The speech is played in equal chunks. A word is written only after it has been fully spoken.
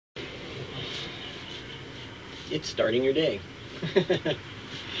it's starting your day.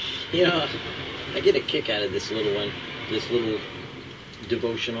 You know, I get a kick out of this little one, this little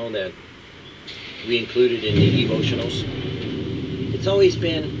devotional that we included in the Evotionals. It's always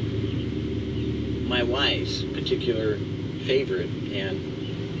been my wife's particular favorite, and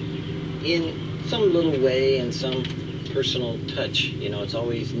in some little way and some personal touch, you know, it's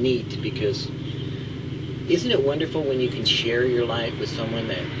always neat because isn't it wonderful when you can share your life with someone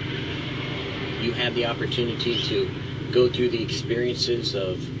that you have the opportunity to go through the experiences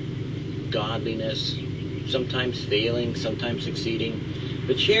of godliness, sometimes failing, sometimes succeeding,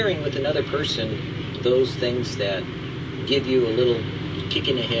 but sharing with another person those things that give you a little kick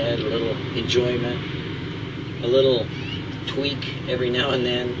in the head, a little enjoyment, a little tweak every now and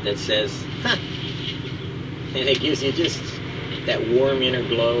then that says, ha! And it gives you just that warm inner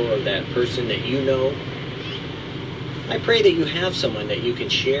glow of that person that you know. I pray that you have someone that you can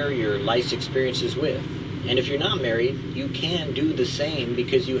share your life's experiences with. And if you're not married, you can do the same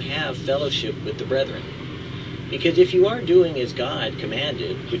because you have fellowship with the brethren. Because if you are doing as God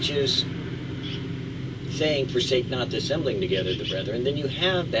commanded, which is saying, forsake not the assembling together the brethren, then you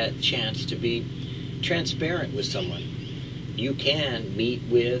have that chance to be transparent with someone. You can meet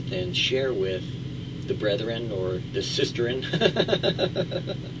with and share with the brethren or the sisterin.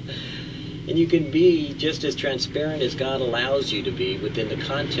 And you can be just as transparent as God allows you to be within the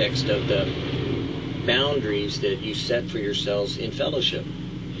context of the boundaries that you set for yourselves in fellowship.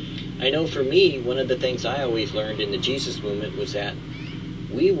 I know for me, one of the things I always learned in the Jesus movement was that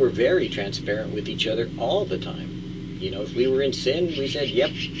we were very transparent with each other all the time. You know, if we were in sin, we said, yep,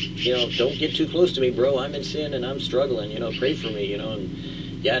 you know, don't get too close to me, bro. I'm in sin and I'm struggling, you know, pray for me, you know, and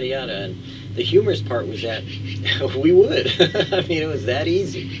yada, yada. And the humorous part was that we would. I mean, it was that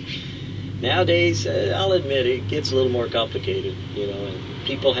easy. Nowadays, I'll admit, it gets a little more complicated, you know, and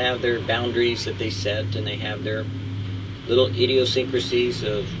people have their boundaries that they set, and they have their little idiosyncrasies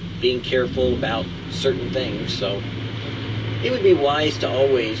of being careful about certain things. So it would be wise to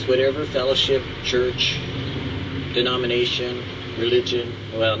always, whatever fellowship, church, denomination, religion,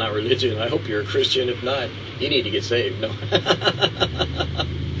 well, not religion, I hope you're a Christian. If not, you need to get saved. No.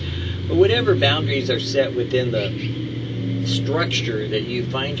 But whatever boundaries are set within the structure that you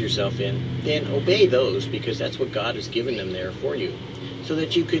find yourself in, then obey those, because that's what God has given them there for you, so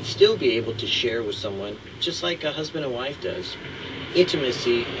that you could still be able to share with someone, just like a husband and wife does,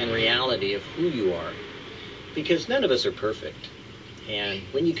 intimacy and reality of who you are, because none of us are perfect. And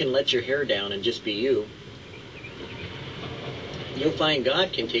when you can let your hair down and just be you, you'll find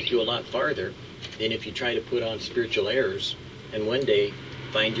God can take you a lot farther than if you try to put on spiritual airs and one day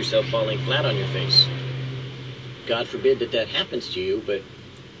find yourself falling flat on your face. God forbid that that happens to you, but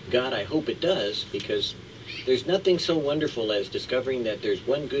God, I hope it does, because there's nothing so wonderful as discovering that there's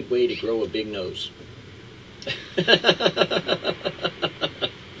one good way to grow a big nose.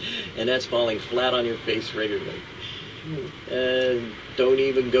 And that's falling flat on your face regularly. Don't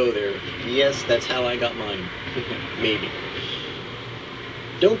even go there. Yes, that's how I got mine. Maybe.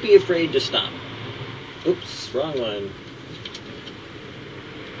 Don't be afraid to stop. Oops, wrong one.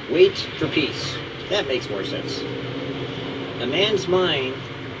 Wait for peace. That makes more sense. A man's mind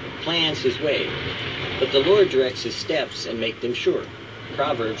plans his way, but the Lord directs his steps and make them sure.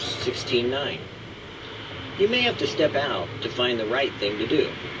 Proverbs 16:9. You may have to step out to find the right thing to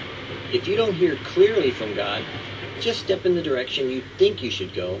do. If you don't hear clearly from God, just step in the direction you think you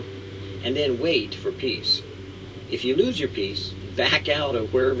should go, and then wait for peace. If you lose your peace, back out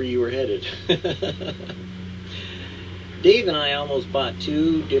of wherever you were headed. Dave and I almost bought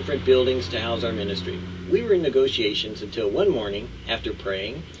 2 different buildings to house our ministry. We were in negotiations until one morning, after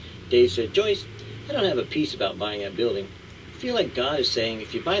praying, Dave said, Joyce, I don't have a peace about buying that building. I feel like God is saying,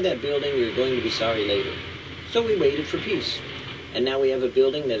 if you buy that building, you're going to be sorry later. So we waited for peace. And now we have a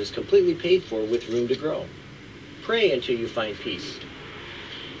building that is completely paid for with room to grow. Pray until you find peace.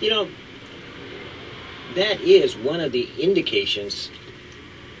 You know, that is one of the indications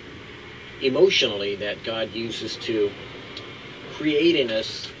emotionally that God uses to create in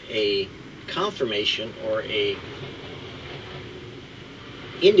us a confirmation or a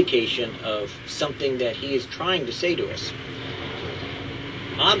indication of something that he is trying to say to us.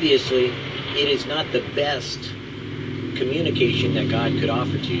 Obviously, it is not the best communication that God could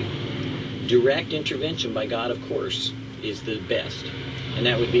offer to you. Direct intervention by God, of course, is the best. And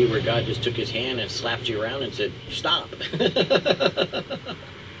that would be where God just took his hand and slapped you around and said, stop.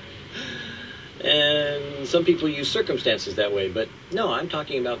 And some people use circumstances that way, but no, I'm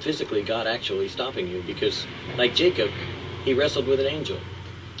talking about physically God actually stopping you, because like Jacob, he wrestled with an angel.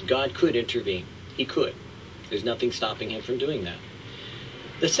 God could intervene. He could. There's nothing stopping him from doing that.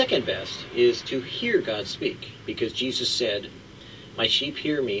 The second best is to hear God speak, because Jesus said, "My sheep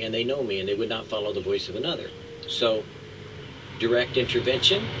hear me, and they know me, and they would not follow the voice of another." So, direct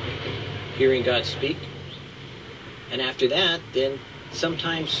intervention, hearing God speak, and after that, then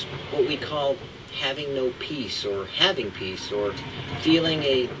sometimes what we call having no peace, or having peace, or feeling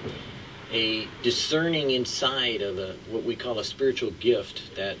a discerning inside of what we call a spiritual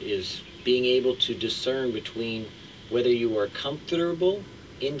gift, that is being able to discern between whether you are comfortable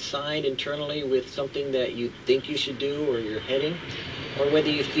inside internally with something that you think you should do or you're heading, or whether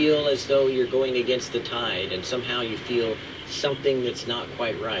you feel as though you're going against the tide and somehow you feel something that's not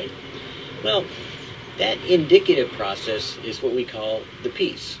quite right. Well, that indicative process is what we call the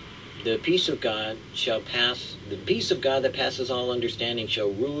peace. The peace of God the peace of God that passes all understanding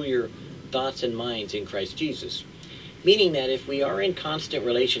shall rule your thoughts and minds in Christ Jesus. Meaning that if we are in constant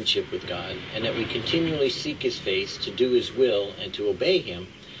relationship with God, and that we continually seek His face to do His will and to obey Him,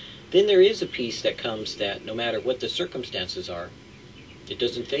 then there is a peace that comes that no matter what the circumstances are, it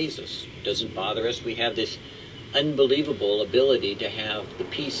doesn't faze us, it doesn't bother us. We have this unbelievable ability to have the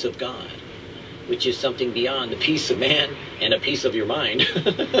peace of God, which is something beyond the peace of man and a peace of your mind.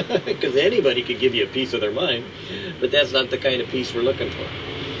 Because anybody could give you a peace of their mind, but that's not the kind of peace we're looking for.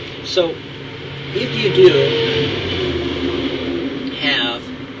 So, if you do have,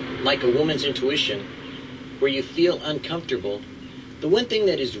 like a woman's intuition, where you feel uncomfortable, the one thing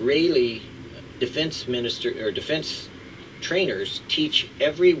that Israeli defense trainers teach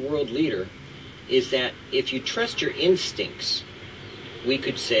every world leader is that if you trust your instincts, we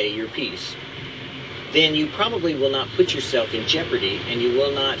could say your peace, then you probably will not put yourself in jeopardy, and you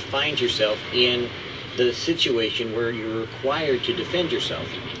will not find yourself in the situation where you're required to defend yourself,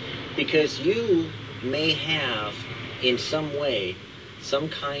 because you may have in some way some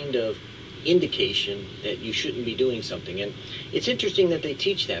kind of indication that you shouldn't be doing something. And it's interesting that they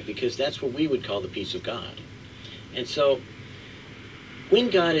teach that, because that's what we would call the peace of God. And so when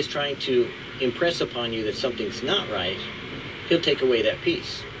God is trying to impress upon you that something's not right, He'll take away that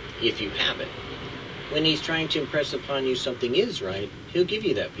peace if you have it. When He's trying to impress upon you something is right, He'll give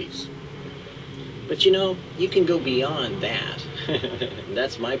you that peace. But you know, you can go beyond that.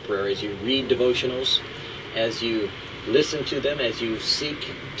 That's my prayer as you read devotionals, as you listen to them, as you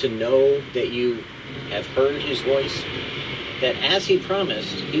seek to know that you have heard His voice, that as He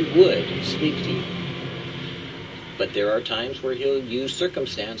promised, He would speak to you. But there are times where He'll use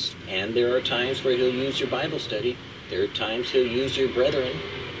circumstance, and there are times where He'll use your Bible study. There are times He'll use your brethren,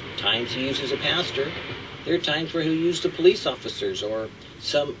 times He uses a pastor. There are times where He'll use the police officers, or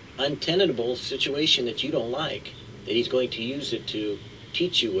some untenable situation that you don't like, that He's going to use it to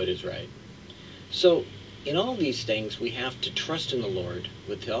teach you what is right. So, in all these things, we have to trust in the Lord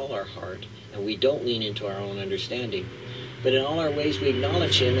with all our heart, and we don't lean into our own understanding. But in all our ways, we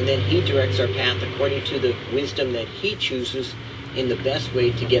acknowledge Him, and then He directs our path according to the wisdom that He chooses in the best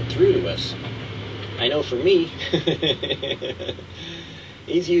way to get through to us. I know for me,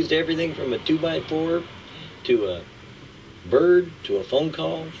 He's used everything from a 2x4 to a bird, to a phone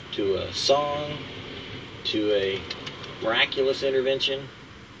call, to a song, to a miraculous intervention,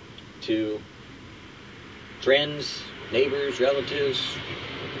 to friends, neighbors, relatives,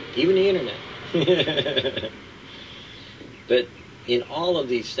 even the internet. But in all of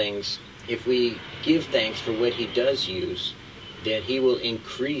these things, if we give thanks for what He does use, then He will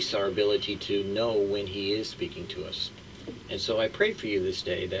increase our ability to know when He is speaking to us. And so I pray for you this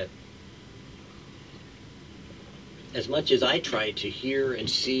day that as much as I try to hear and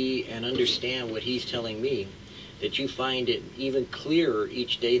see and understand what He's telling me, that you find it even clearer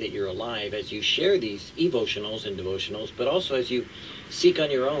each day that you're alive as you share these evotionals and devotionals, but also as you seek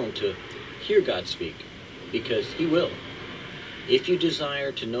on your own to hear God speak, because He will. If you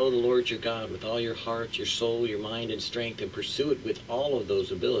desire to know the Lord your God with all your heart, your soul, your mind, and strength, and pursue it with all of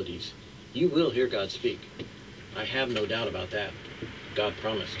those abilities, you will hear God speak. I have no doubt about that. God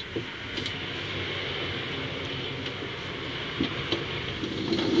promised.